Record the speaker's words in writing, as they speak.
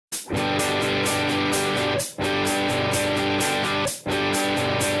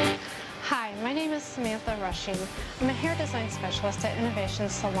Rushing. I'm a hair design specialist at Innovation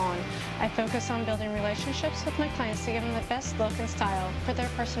Salon. I focus on building relationships with my clients to give them the best look and style for their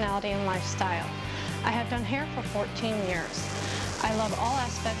personality and lifestyle. I have done hair for 14 years. I love all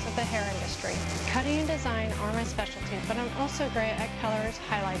aspects of the hair industry. Cutting and design are my specialties, but I'm also great at colors,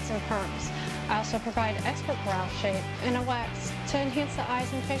 highlights, and perms. I also provide expert brow shape and a wax to enhance the eyes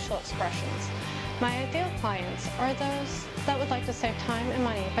and facial expressions. My ideal clients are those that would like to save time and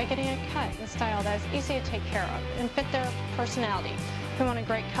money by getting a cut and style that is easy to take care of and fit their personality, who want a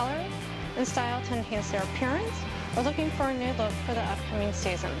great color and style to enhance their appearance, or looking for a new look for the upcoming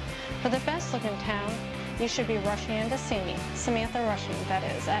season. For the best look in town, you should be rushing in to see me, Samantha Rushing, that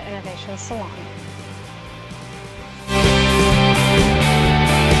is, at Innovation Salon.